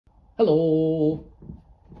Hello!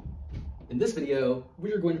 In this video,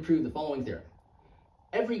 we are going to prove the following theorem.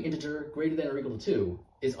 Every integer greater than or equal to 2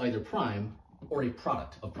 is either prime or a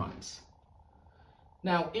product of primes.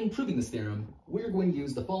 Now, in proving this theorem, we are going to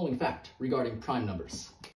use the following fact regarding prime numbers.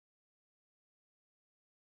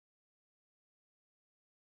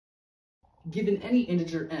 Given any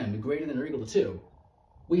integer m greater than or equal to 2,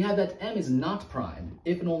 we have that m is not prime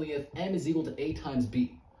if and only if m is equal to a times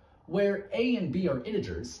b, where a and b are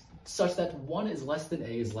integers such that 1 is less than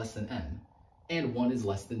a is less than m, and 1 is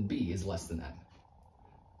less than b is less than m.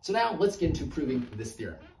 So now let's get into proving this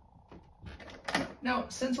theorem. Now,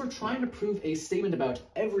 since we're trying to prove a statement about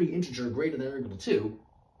every integer greater than or equal to 2,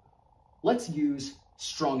 let's use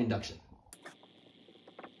strong induction.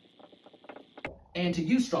 And to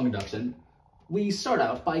use strong induction, we start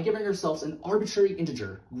out by giving ourselves an arbitrary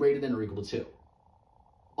integer greater than or equal to 2.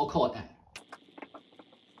 I'll call it n.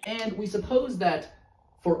 And we suppose that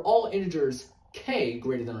for all integers k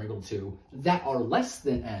greater than or equal to 2 that are less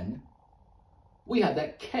than n, we have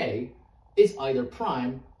that k is either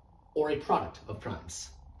prime or a product of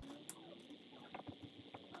primes.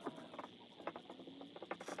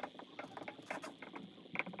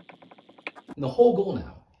 And the whole goal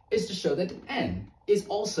now is to show that n is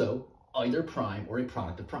also either prime or a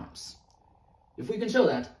product of primes. If we can show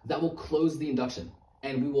that, that will close the induction,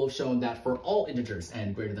 and we will have shown that for all integers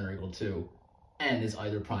n greater than or equal to 2, n is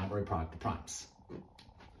either prime or a product of primes.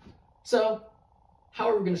 So, how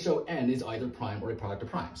are we going to show n is either prime or a product of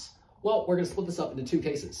primes? Well, we're going to split this up into two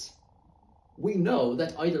cases. We know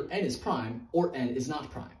that either n is prime or n is not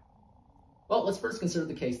prime. Well, let's first consider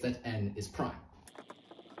the case that n is prime.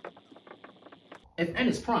 If n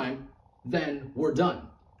is prime, then we're done,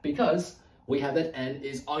 because we have that n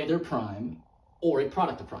is either prime or a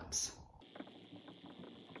product of primes.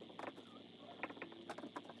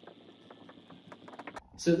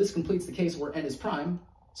 So this completes the case where n is prime.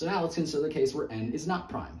 So now let's consider the case where n is not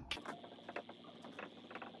prime.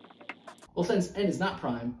 Well, since n is not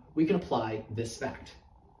prime, we can apply this fact.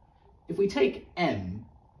 If we take m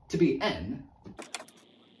to be n,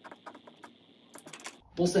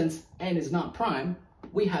 well, since n is not prime,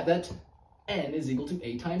 we have that n is equal to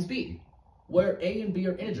a times b, where a and b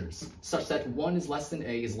are integers, such that 1 is less than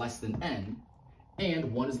a is less than n,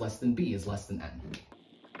 and 1 is less than b is less than n.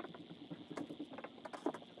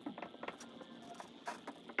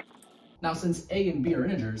 Now, since a and b are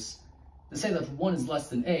integers, to say that 1 is less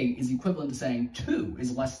than a is equivalent to saying 2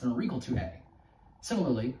 is less than or equal to a.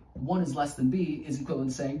 Similarly, 1 is less than b is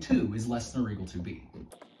equivalent to saying 2 is less than or equal to b.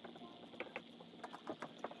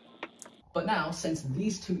 But now, since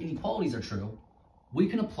these two inequalities are true, we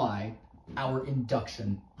can apply our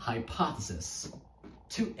induction hypothesis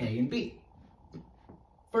to a and b.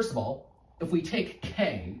 First of all, if we take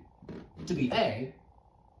k to be a,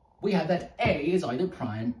 we have that a is either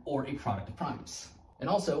prime or a product of primes. And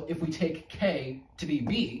also, if we take k to be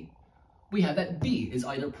b, we have that b is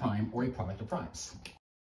either prime or a product of primes.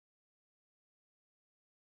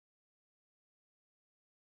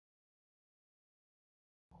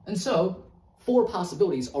 And so, 4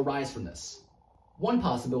 possibilities arise from this. One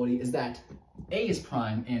possibility is that a is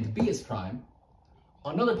prime and b is prime.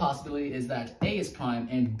 Another possibility is that a is prime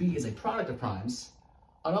and b is a product of primes.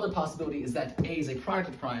 Another possibility is that a is a product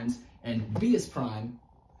of primes and b is prime.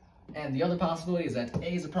 And the other possibility is that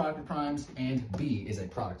a is a product of primes and b is a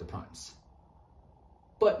product of primes.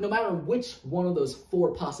 But no matter which one of those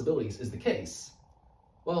 4 possibilities is the case,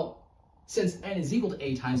 well, since n is equal to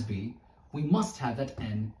a times b, we must have that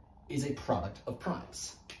n is a product of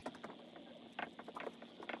primes.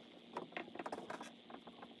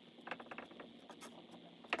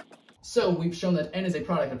 So we've shown that n is a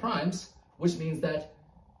product of primes, which means that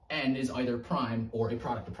n is either prime or a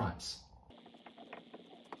product of primes.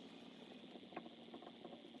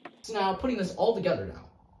 So now, putting this all together now,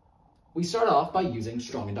 we start off by using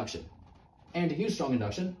strong induction. And to use strong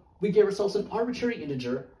induction, we give ourselves an arbitrary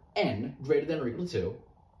integer, n greater than or equal to 2,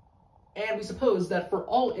 and we suppose that for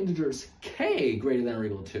all integers k greater than or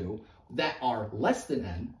equal to 2 that are less than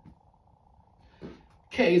n,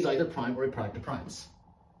 k is either prime or a product of primes.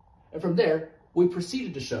 And from there, we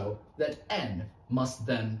proceeded to show that n must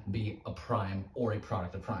then be a prime or a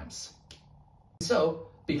product of primes. So,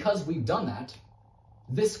 because we've done that,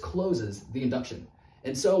 this closes the induction.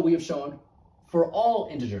 And so we have shown for all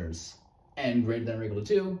integers n greater than or equal to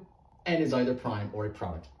 2, n is either prime or a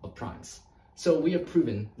product of primes. So we have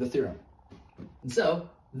proven the theorem. And so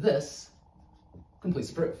this completes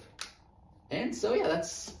the proof. And so yeah,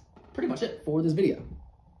 that's pretty much it for this video.